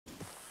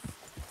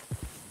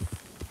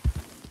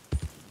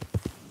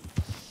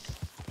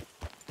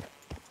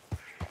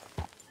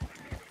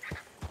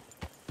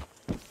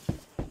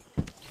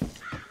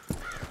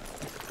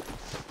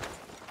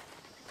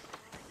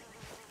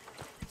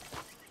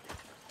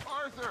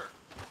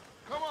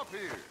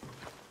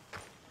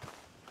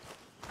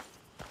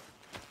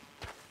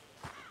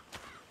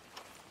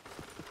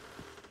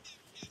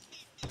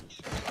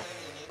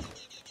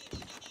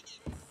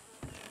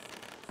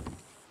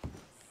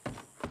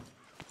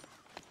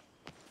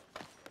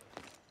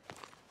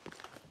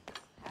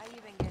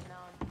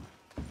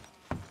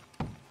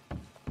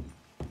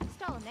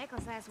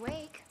necklace last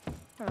week.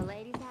 From a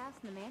lady's house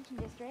in the Mansion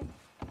District.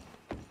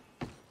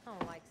 I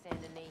don't like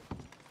Saint Denis.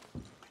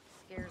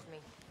 Scares me.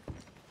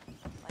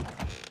 Like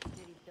a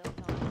city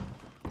built on.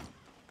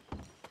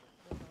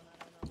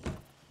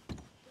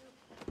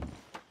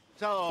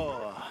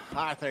 So,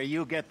 Arthur,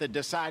 you get the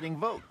deciding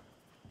vote.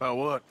 About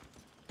what?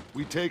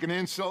 We take an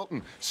insult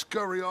and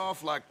scurry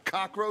off like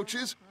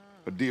cockroaches?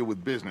 Or deal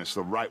with business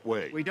the right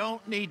way? We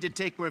don't need to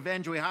take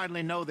revenge. We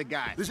hardly know the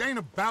guy. This ain't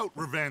about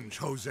revenge,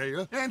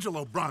 Hosea.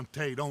 Angelo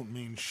Bronte don't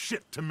mean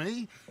shit to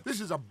me. This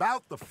is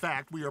about the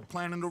fact we are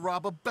planning to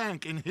rob a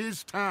bank in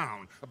his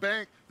town. A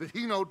bank that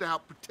he no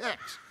doubt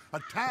protects. A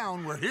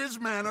town where his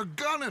men are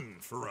gunning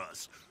for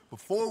us.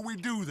 Before we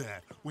do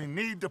that, we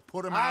need to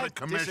put him out of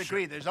commission. I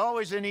disagree. There's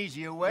always an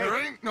easier way. There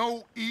ain't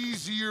no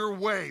easier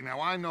way. Now,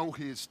 I know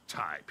his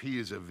type. He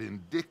is a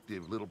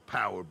vindictive little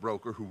power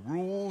broker who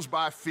rules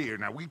by fear.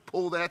 Now, we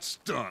pull that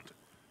stunt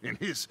in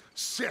his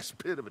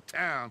cesspit of a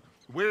town,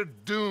 we're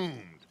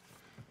doomed.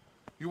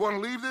 You want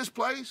to leave this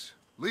place?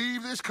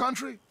 Leave this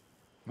country?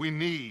 We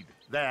need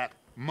that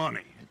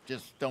money. It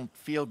just don't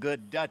feel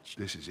good, Dutch.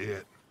 This is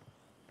it.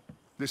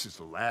 This is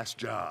the last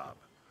job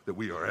that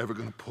we are ever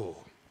gonna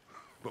pull.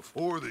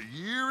 Before the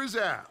year is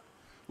out,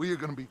 we are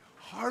gonna be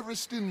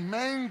harvesting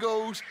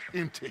mangoes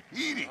in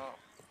Tahiti.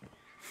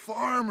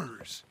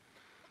 Farmers.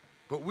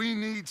 But we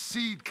need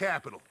seed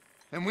capital,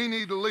 and we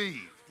need to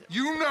leave.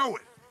 You know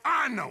it.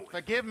 I know it.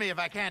 Forgive me if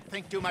I can't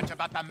think too much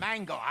about the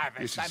mango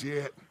harvest. This is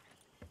it.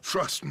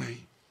 Trust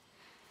me.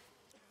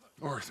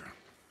 Arthur.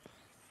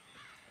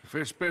 If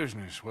it's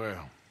business,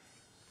 well,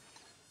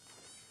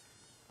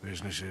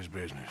 business is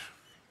business.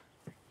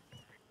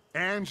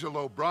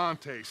 Angelo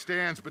Bronte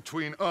stands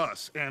between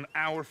us and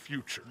our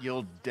future.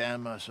 You'll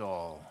damn us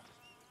all.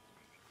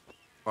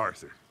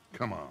 Arthur,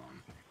 come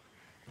on.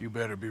 You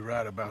better be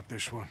right about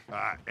this one.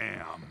 I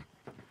am.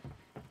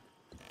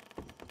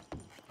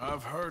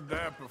 I've heard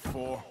that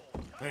before.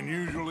 And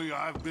usually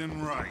I've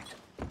been right.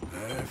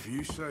 If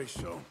you say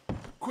so.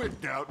 Quit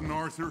doubting,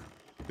 Arthur.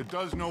 It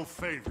does no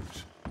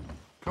favors.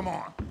 Come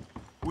on.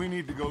 We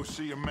need to go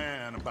see a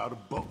man about a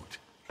boat.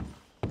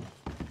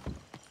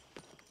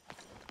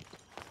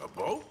 A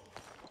boat?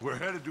 We're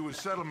headed to a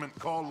settlement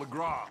called Le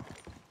Gras.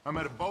 I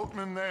met a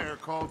boatman there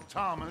called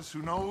Thomas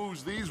who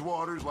knows these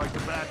waters like the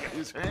back of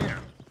his hand.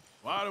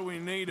 Why do we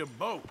need a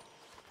boat?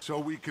 So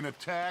we can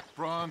attack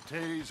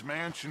Bronte's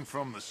mansion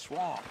from the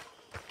swamp.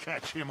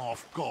 Catch him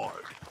off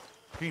guard.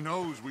 He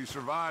knows we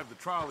survived the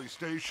trolley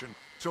station,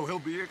 so he'll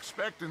be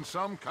expecting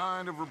some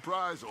kind of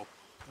reprisal.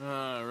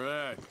 All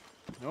right.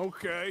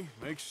 Okay,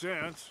 makes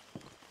sense.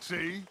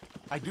 See?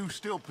 I do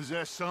still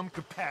possess some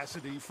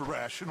capacity for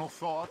rational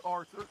thought,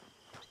 Arthur.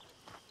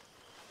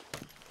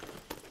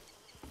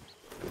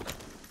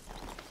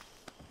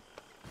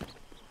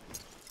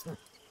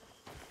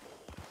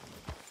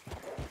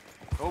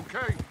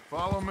 Okay,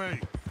 follow me.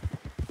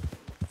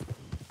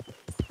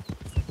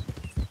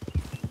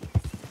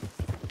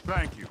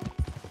 Thank you.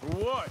 For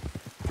what?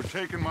 For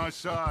taking my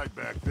side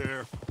back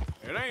there.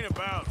 It ain't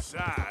about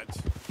sides.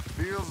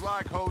 Feels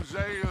like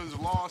Hosea's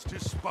lost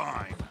his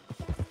spine.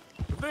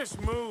 But this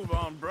move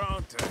on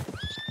Bronte,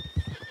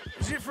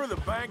 is it for the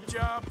bank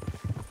job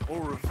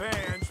or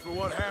revenge for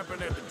what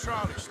happened at the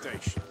trolley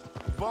station?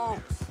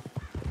 Both.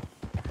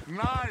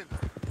 Neither.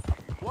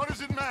 What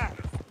does it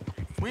matter?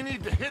 We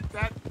need to hit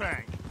that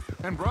bank.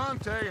 And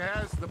Bronte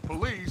has the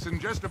police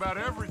and just about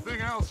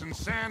everything else in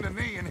Saint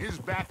Denis in his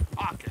back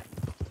pocket.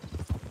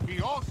 He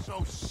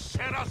also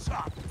set us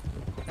up.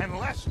 And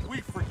lest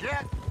we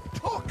forget,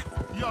 took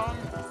young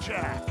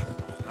Jack.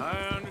 I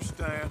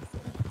understand.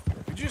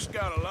 We just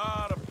got a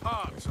lot of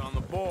pots on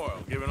the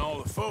boil, given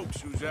all the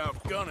folks who's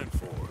out gunning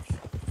for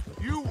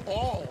us. You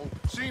all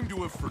seem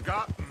to have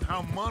forgotten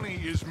how money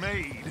is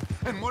made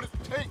and what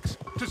it takes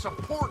to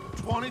support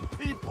 20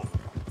 people.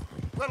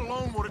 Let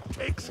alone what it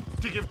takes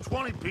to give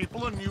 20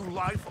 people a new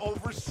life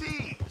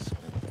overseas.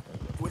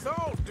 With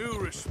all due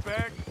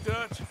respect,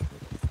 Dutch,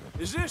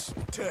 is this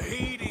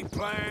Tahiti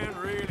plan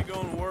really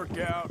gonna work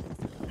out?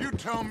 You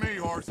tell me,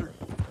 Arthur.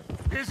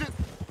 Is it?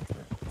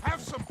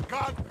 Have some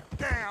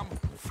goddamn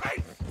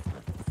faith!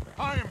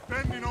 I am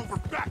bending over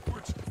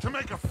backwards to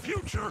make a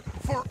future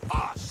for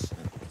us!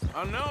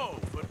 I know,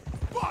 but...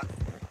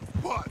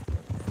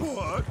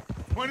 What?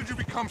 When did you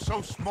become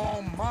so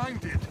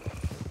small-minded?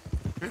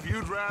 If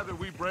you'd rather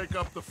we break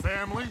up the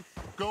family,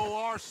 go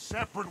our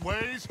separate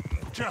ways,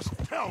 just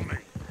tell me.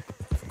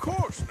 Of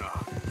course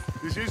not.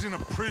 This isn't a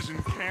prison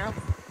camp.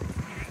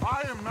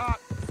 I am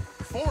not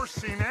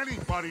forcing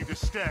anybody to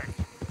stay.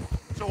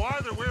 So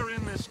either we're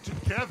in this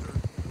together,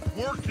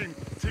 working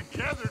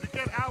together to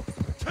get out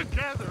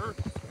together,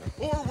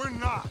 or we're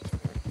not.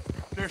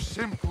 There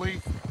simply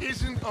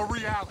isn't a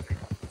reality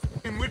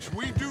in which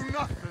we do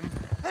nothing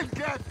and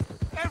get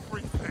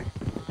everything.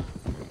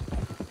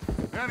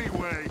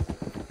 Anyway,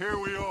 here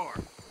we are.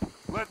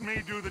 Let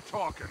me do the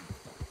talking.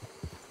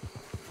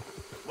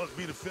 Must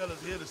be the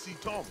fellas here to see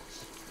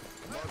Thomas.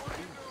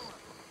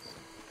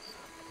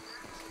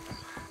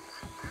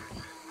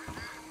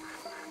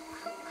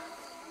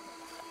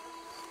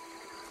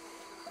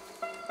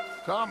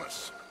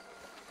 Thomas,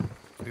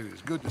 it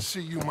is good to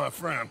see you, my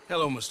friend.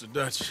 Hello, Mr.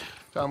 Dutch.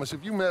 Thomas,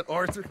 have you met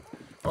Arthur?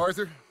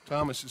 Arthur,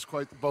 Thomas is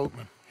quite the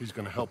boatman. He's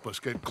gonna help us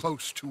get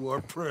close to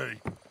our prey.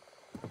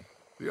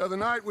 The other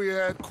night we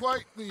had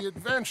quite the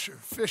adventure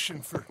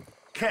fishing for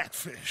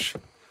catfish.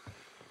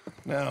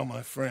 Now,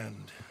 my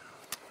friend,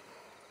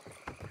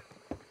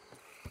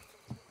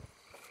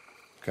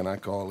 can I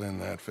call in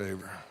that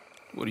favor?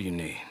 What do you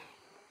need?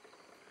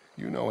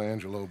 You know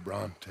Angelo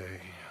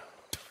Bronte.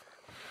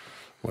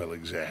 Well,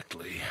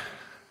 exactly.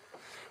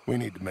 We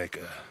need to make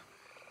a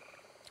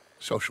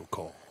social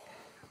call.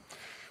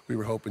 We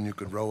were hoping you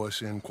could row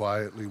us in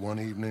quietly one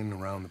evening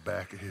around the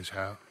back of his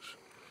house.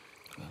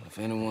 Well, if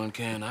anyone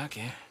can, I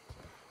can.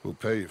 We'll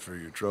pay you for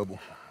your trouble.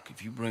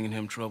 If you bringing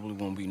him trouble, it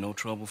won't be no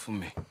trouble for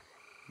me.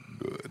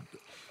 Good.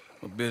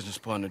 My business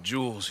partner,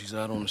 Jules, he's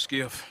out on the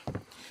skiff.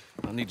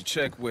 I need to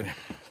check with him.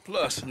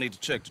 Plus, I need to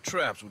check the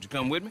traps. Would you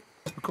come with me?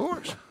 Of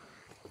course.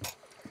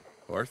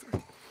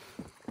 Arthur?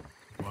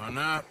 Why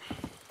not?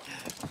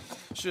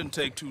 Shouldn't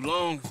take too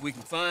long if we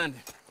can find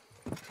him.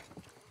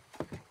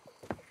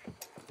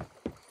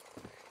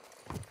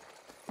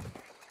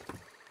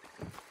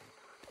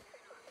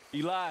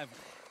 Be lively.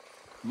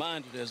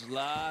 Mind you, there's a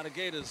lot of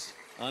gators.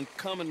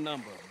 Uncommon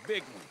number.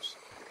 Big ones.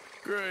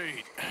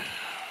 Great.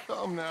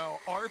 Come now,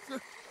 Arthur.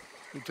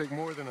 It'll take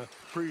more than a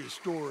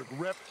prehistoric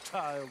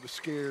reptile to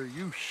scare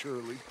you,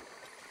 surely.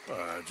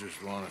 I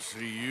just want to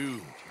see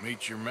you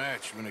meet your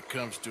match when it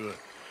comes to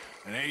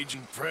an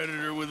aging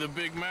predator with a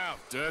big mouth,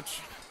 Dutch.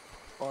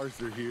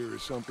 Arthur here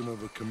is something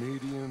of a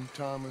comedian,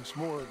 Thomas.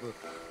 More of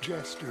a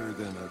jester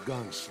than a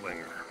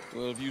gunslinger.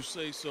 Well, if you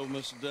say so,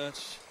 Mr.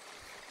 Dutch.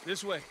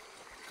 This way.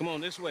 Come on,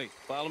 this way.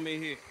 Follow me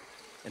here.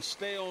 And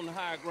stay on the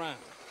higher ground.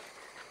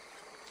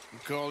 You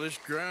call this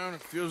ground?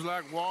 It feels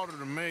like water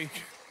to me.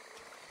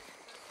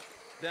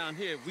 Down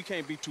here, we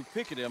can't be too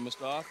picky there,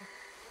 Mr. Arthur.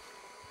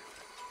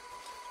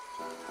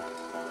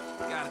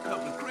 Got a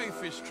couple of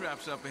crayfish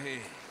traps up ahead.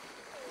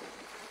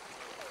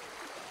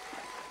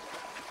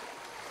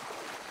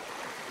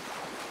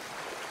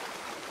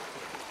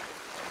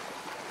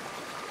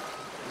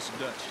 Mr.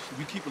 Dutch, if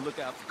you keep a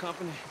lookout for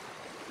company,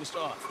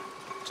 Mr. Arthur,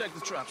 check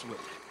the traps with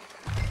me.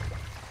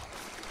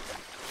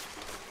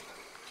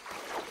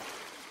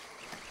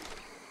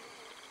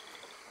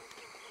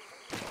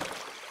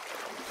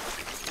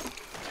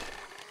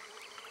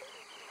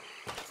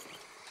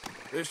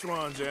 This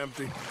one's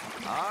empty.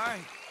 All right.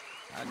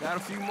 I got a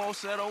few more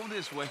set over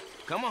this way.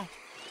 Come on.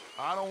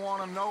 I don't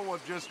want to know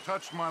what just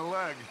touched my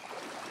leg.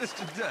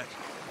 Mr. Dutch,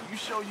 you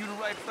sure you the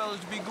right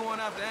fellas to be going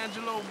after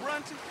Angelo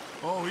Bronte?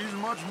 Oh, he's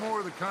much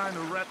more the kind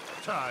of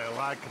reptile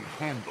I can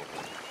handle.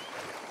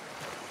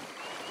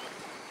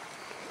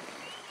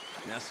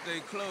 Now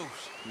stay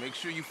close. Make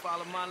sure you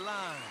follow my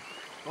line.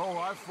 Oh,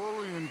 I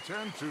fully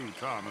intend to,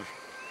 Thomas.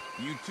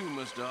 You too,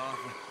 Mr.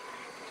 Arthur.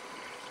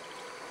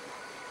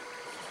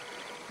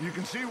 You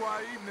can see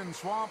why evening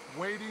swamp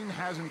wading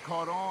hasn't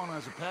caught on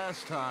as a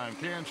pastime,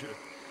 can't you?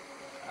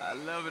 I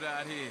love it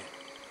out here.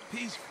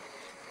 Peaceful.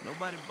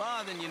 Nobody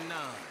bothering you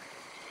now.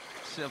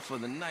 Except for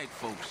the night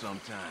folk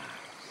sometimes.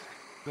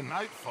 The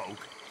night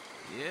folk?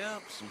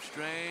 Yep, some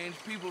strange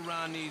people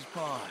around these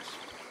parts.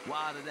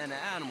 Wilder than the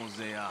animals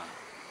they are.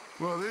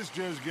 Well, this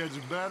just gets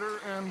better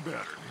and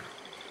better.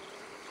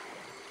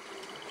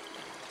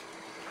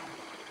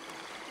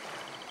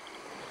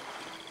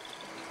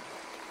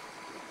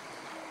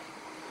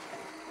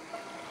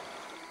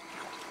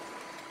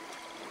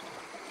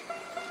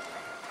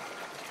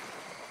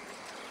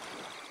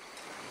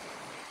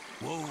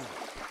 Whoa.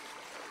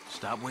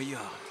 Stop where you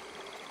are.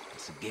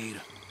 It's a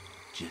gator.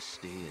 Just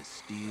stay as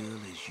still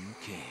as you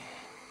can.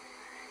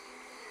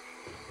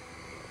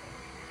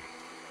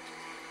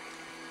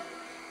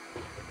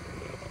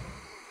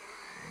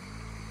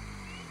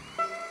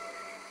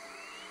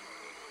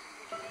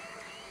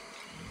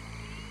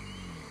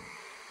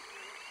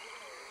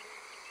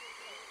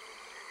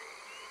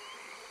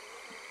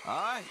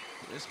 All right,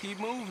 let's keep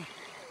moving.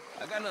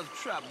 I got another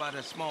trap by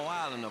that small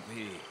island up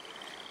here.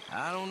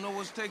 I don't know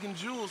what's taking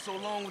Jules so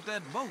long with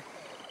that boat.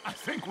 I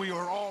think we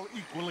are all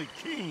equally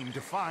keen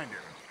to find her.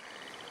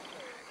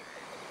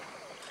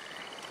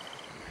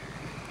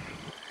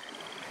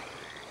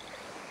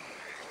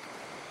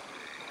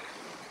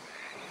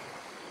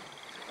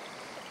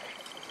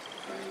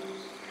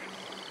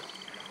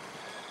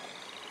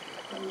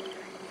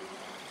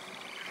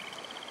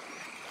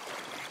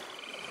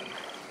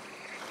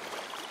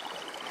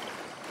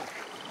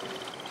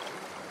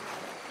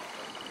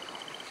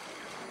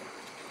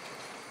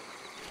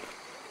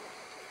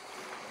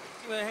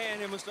 Give me a hand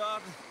here, Mr.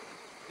 Arthur.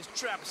 This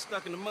trap is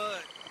stuck in the mud.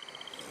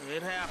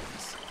 It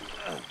happens.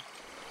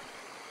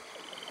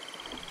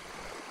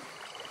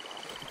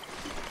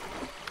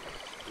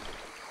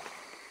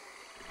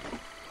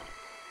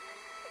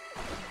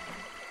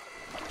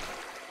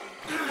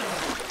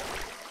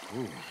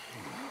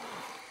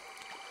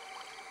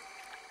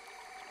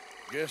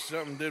 Guess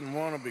something didn't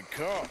want to be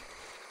caught.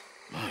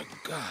 My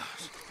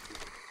gosh.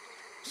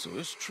 So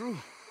it's true.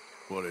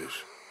 What is?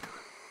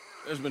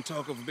 There's been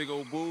talk of a big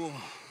old bull,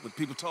 but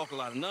people talk a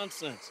lot of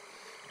nonsense.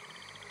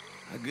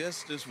 I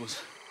guess this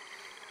was...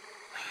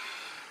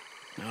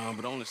 No,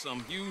 but only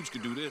something huge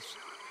could do this.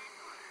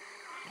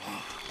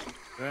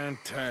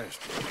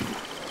 Fantastic.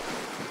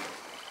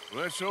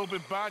 Let's hope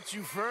it bites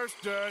you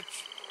first,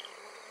 Dutch.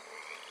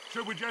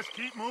 Should we just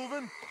keep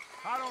moving?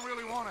 I don't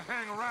really want to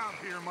hang around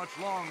here much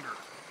longer.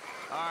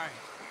 All right.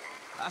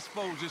 I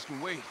suppose this can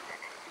wait.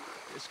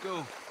 Let's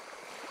go.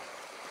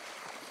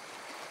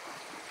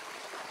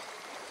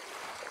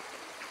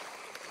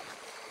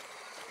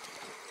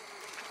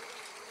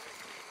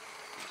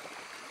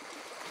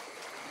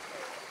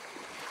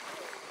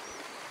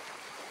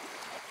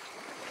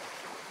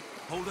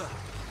 Hold up.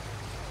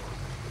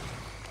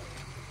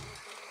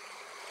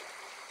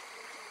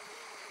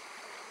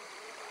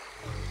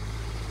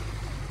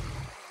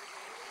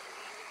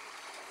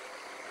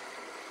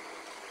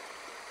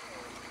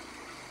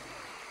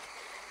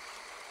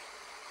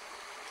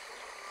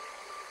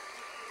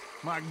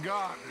 My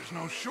God, there's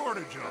no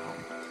shortage of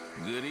them.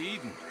 Good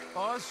eating.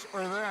 Us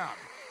or them?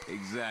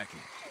 Exactly.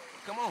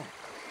 Come on.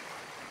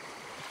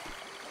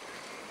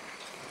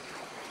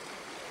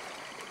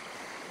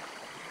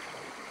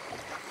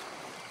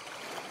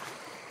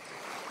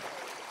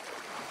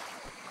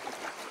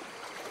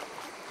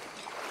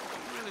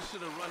 We really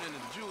should have run into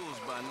Jules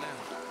by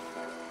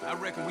now. I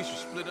reckon we should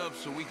split up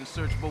so we can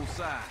search both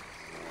sides.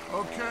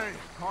 Okay,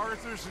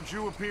 Arthur, since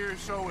you appear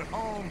so at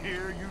home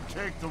here, you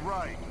take the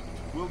right.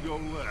 We'll go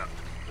left.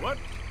 What?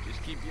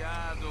 Just keep your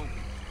eyes open.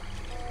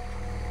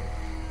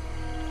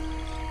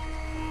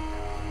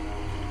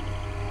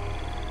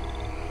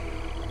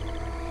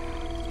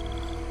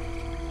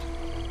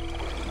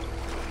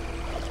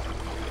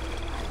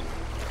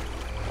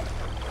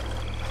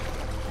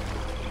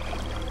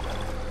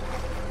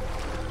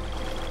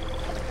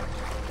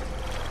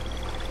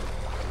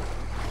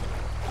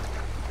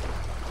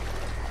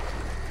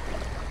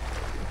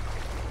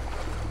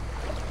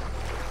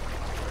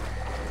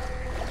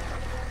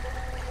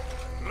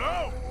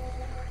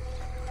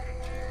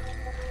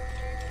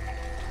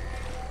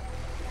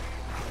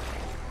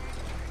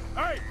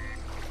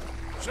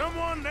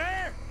 Someone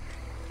there?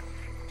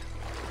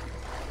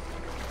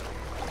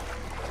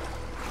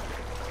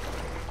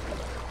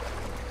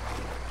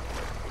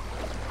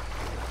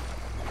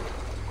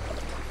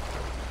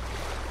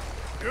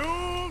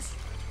 Jules?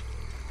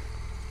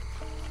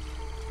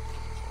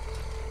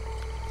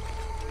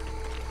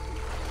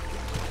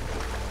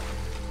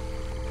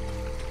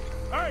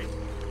 Hey!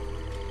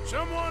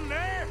 Someone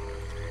there?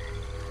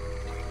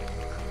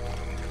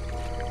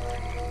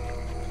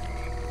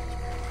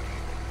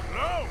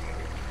 Hello?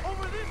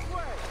 Over this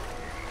way!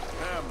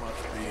 That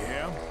must be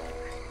him.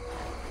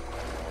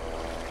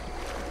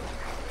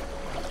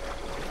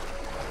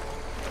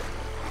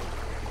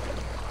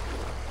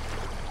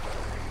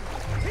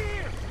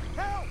 Here!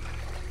 Help!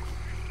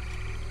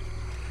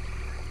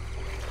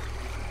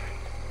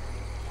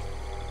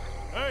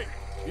 Hey,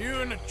 you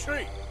in the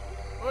tree.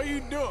 What are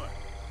you doing?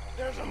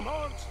 There's a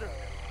monster!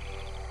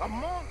 A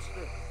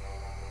monster!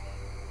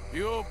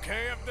 You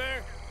okay up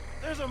there?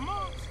 There's a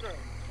monster!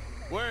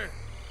 Where?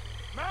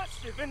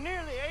 Mastiff, it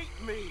nearly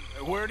ate me!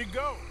 Where'd he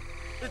go?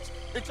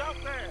 It's out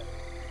there!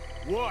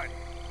 What?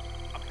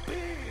 A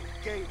big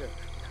gator!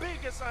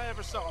 Biggest I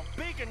ever saw,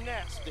 big and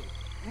nasty!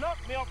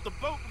 Knocked me off the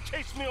boat and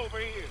chased me over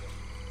here!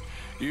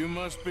 You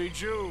must be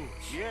Jules.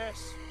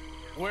 Yes,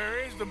 Where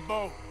is the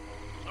boat?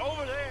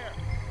 over there!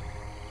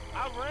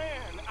 I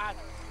ran,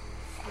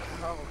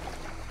 Oh,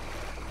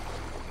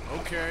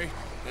 Okay.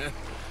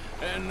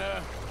 And,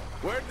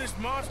 where'd this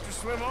monster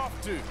swim off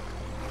to?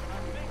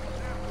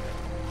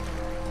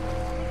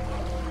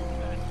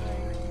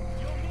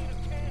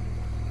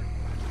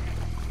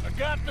 I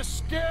got the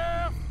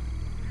skiff!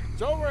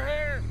 It's over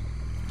here!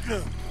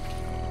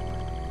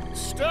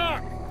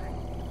 Stuck!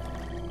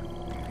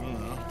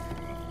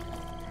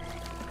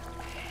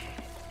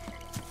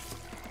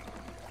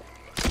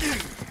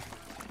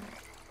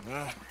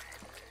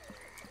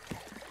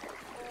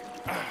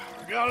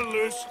 I got it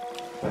loose.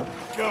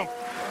 Come.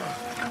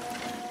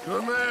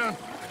 Good man.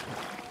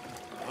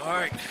 All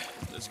right,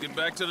 let's get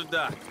back to the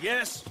dock.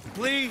 yes,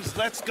 please,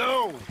 let's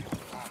go!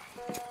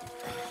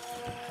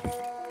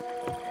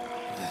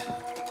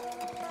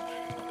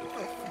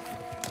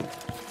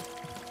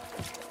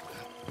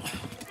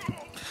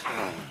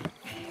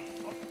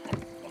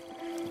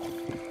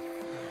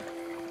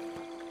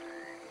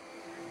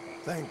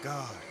 Thank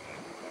God.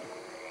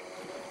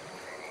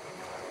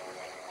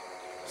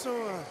 So,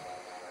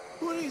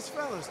 who are these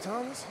fellas,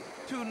 Thomas?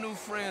 Two new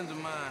friends of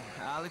mine.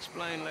 I'll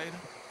explain later.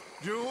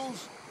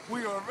 Jules,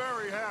 we are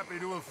very happy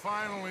to have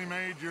finally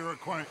made your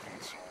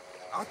acquaintance.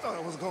 I thought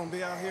I was gonna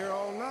be out here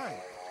all night.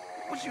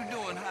 What you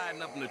doing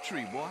hiding up in the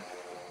tree, boy?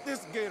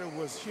 This gator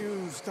was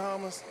huge,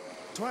 Thomas.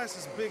 Twice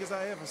as big as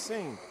I ever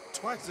seen.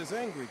 Twice as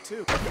angry,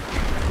 too.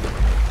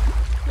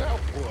 Oh,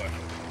 boy.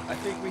 I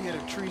think we hit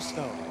a tree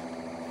stump.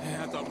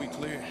 Yeah, I thought we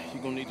cleared.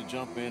 You're gonna need to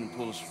jump in and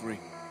pull us free.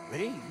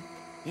 Me?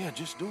 Yeah,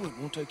 just do it.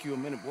 Won't take you a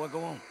minute, boy.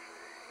 Go on.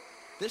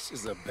 This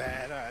is a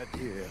bad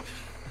idea.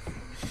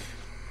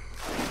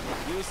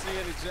 You'll see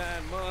any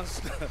giant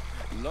monster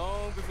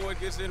long before it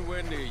gets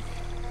anywhere near you.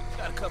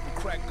 Got a couple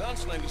crack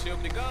gunslingers here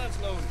with their guns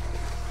loaded.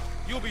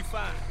 You'll be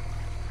fine.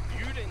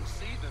 You didn't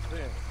see the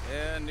thing.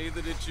 Yeah,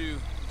 neither did you.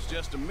 It's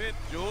just a myth,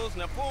 Jules.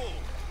 Now pull.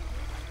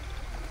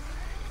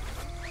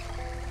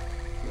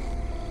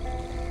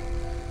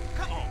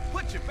 Come on,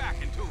 put your back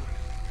into it.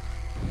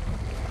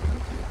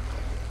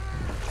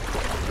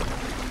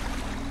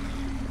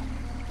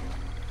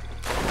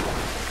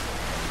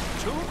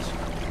 Jules?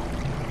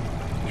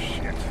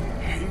 Shit,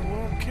 he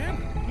won't kill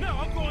me. No,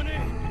 I'm going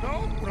in.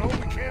 No,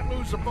 we can't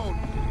lose the boat.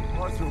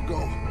 Arthur will go.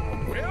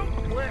 Will?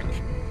 Quick!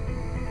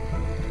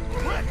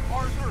 Quick,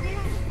 Arthur!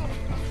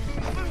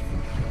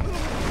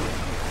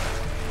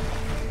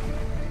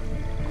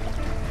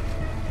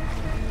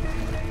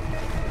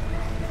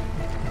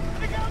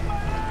 They got my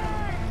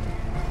leg!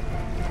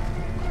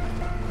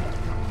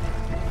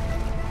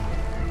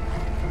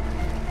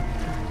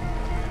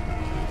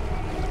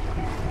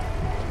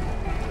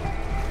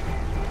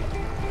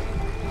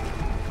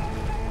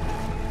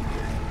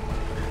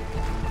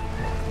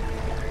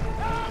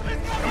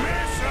 Come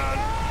here, son.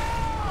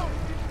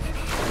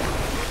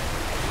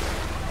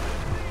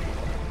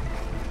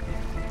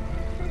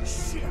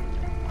 Shit,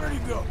 where'd he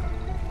go?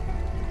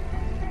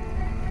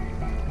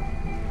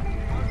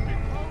 Must be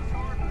close,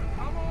 Arthur.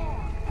 Come on!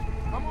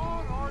 Come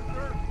on,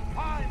 Arthur!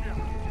 Find him!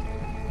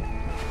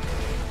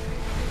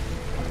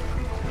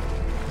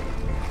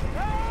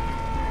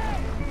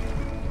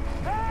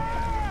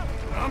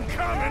 I'm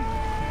coming.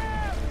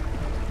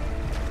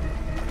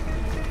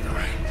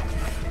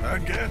 I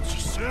got you,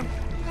 son.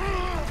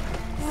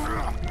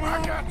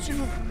 I got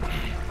you.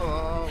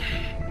 Oh,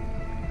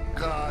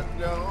 God,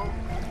 no.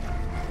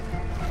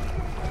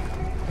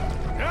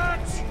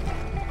 Dutch!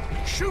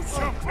 Shoot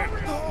something!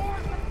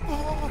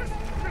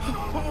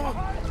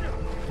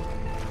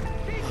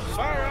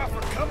 Fire off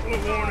a couple of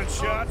warning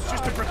shots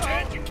just to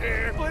pretend you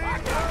care. I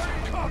got you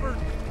covered!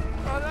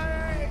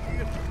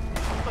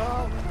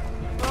 Oh,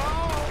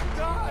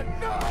 God,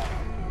 no!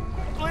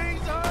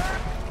 Please,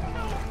 Earth!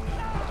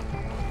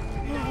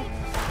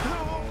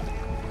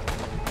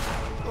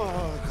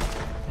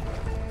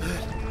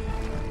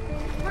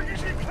 Quick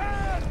as you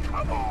can!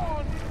 Come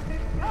on!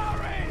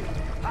 Hurry!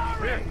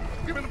 Hurry! Here,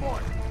 give me the boy.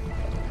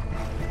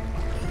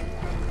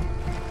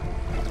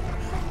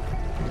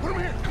 Put him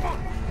here, come on!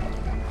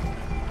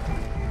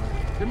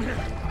 Give him here.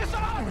 It's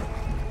on!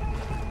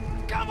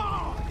 Come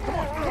on!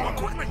 Come on,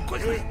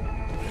 quickly!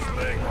 His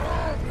leg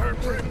hurt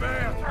pretty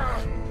bad.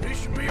 He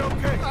should be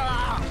okay.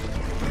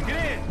 Get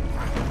in.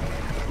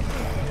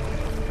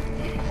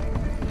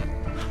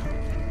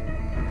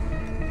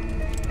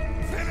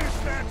 Finish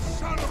that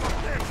son of a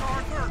bitch,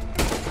 Arthur!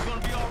 It's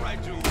gonna be all right,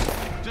 Jules.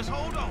 Just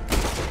hold on.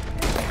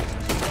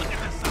 Look at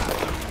that side.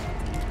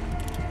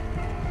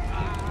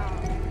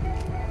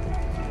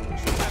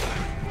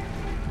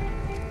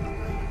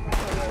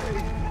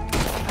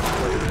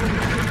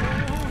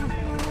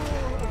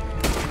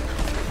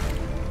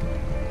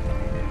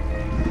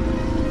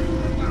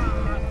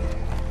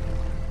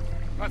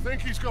 I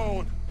think he's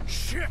going.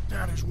 Shit,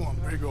 that is one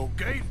big old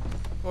gate.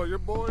 Oh, your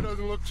boy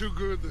doesn't look too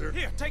good there.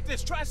 Here, take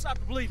this. Try to stop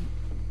the bleeding.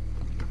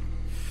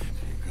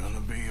 You're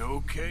gonna be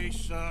okay,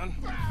 son.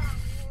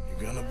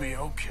 You're gonna be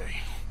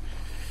okay.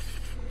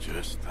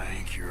 Just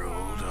thank your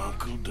old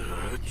Uncle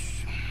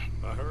Dutch.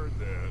 I heard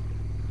that.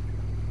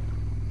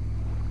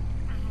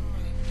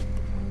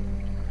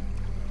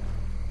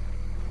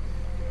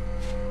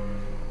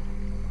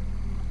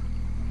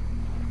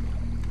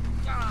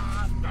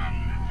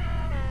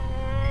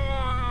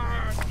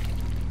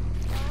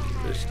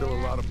 There's still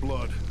a lot of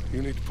blood.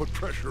 You need to put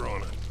pressure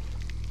on it.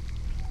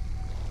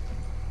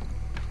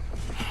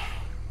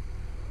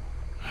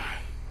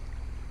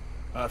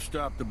 I've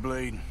stopped the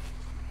bleeding.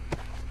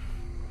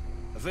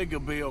 I think he'll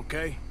be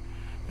okay.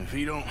 If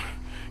he don't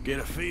get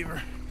a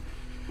fever,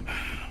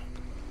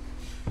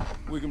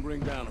 we can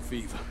bring down a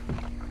fever.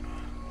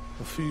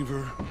 The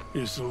fever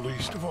is the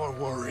least of our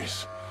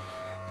worries.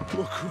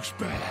 Look who's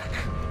back.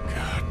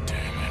 God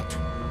damn it.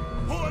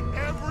 Put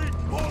every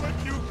bullet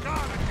you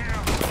got in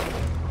him!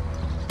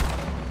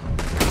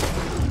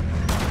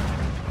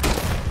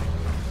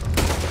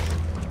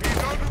 He's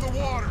under the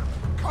water,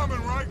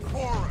 coming right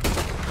for us.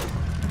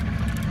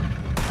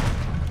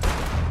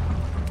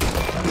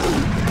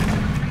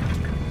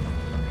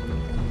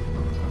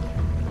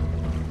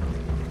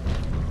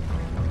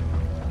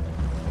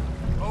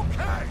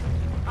 Okay,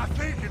 I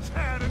think it's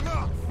had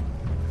enough.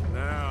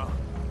 Now,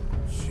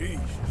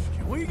 Jesus,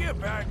 can we get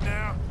back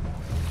now?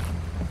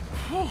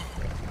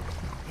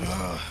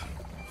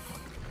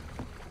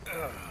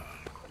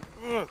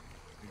 You're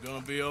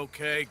gonna be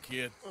okay,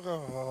 kid.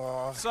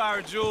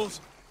 Sorry,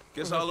 Jules.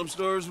 Guess all them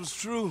stories was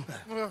true.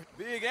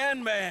 Big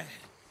and mad.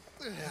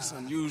 That's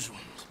unusual.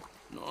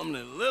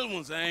 Normally the little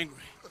ones are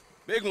angry.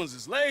 Big ones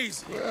is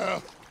lazy.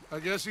 Well, I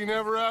guess he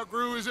never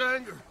outgrew his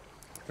anger.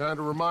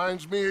 Kinda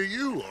reminds me of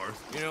you,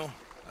 Arthur. You know,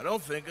 I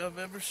don't think I've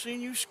ever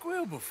seen you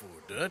squeal before,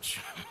 Dutch.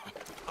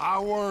 I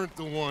weren't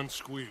the one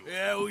squealing.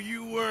 Yeah, well,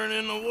 you weren't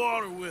in the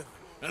water with him.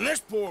 And this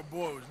poor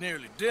boy was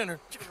nearly dinner.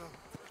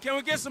 Can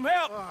we get some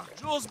help?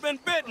 Jules been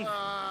bitten.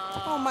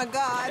 Oh, my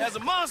God. There's a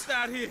monster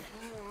out here.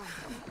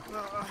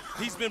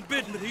 He's been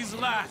bitten, but he's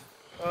alive.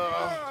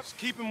 Just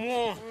keep him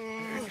warm.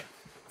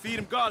 Feed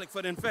him garlic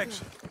for the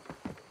infection.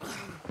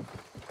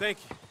 Thank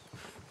you.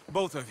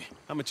 Both of you.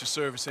 I'm at your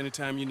service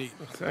anytime you need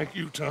me. Thank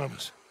you,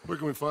 Thomas. Where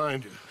can we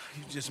find you?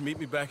 You just meet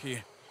me back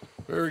here.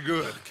 Very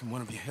good. Can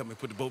one of you help me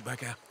put the boat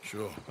back out?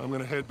 Sure. I'm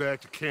gonna head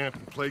back to camp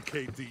and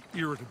placate the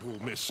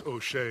irritable Miss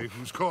O'Shea,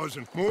 who's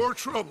causing more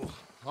trouble.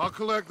 I'll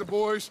collect the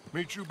boys.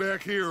 Meet you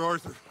back here,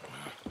 Arthur.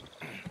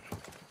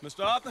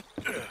 Mr. Arthur?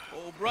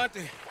 Old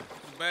Brunty.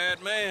 He's a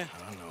bad man.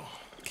 I know.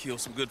 Killed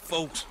some good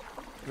folks.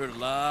 Hurt a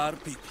lot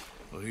of people.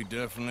 Well, he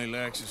definitely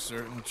lacks a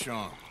certain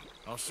charm.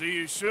 I'll see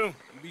you soon.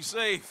 Be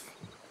safe.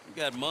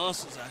 We got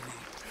monsters out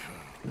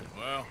here.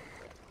 Well,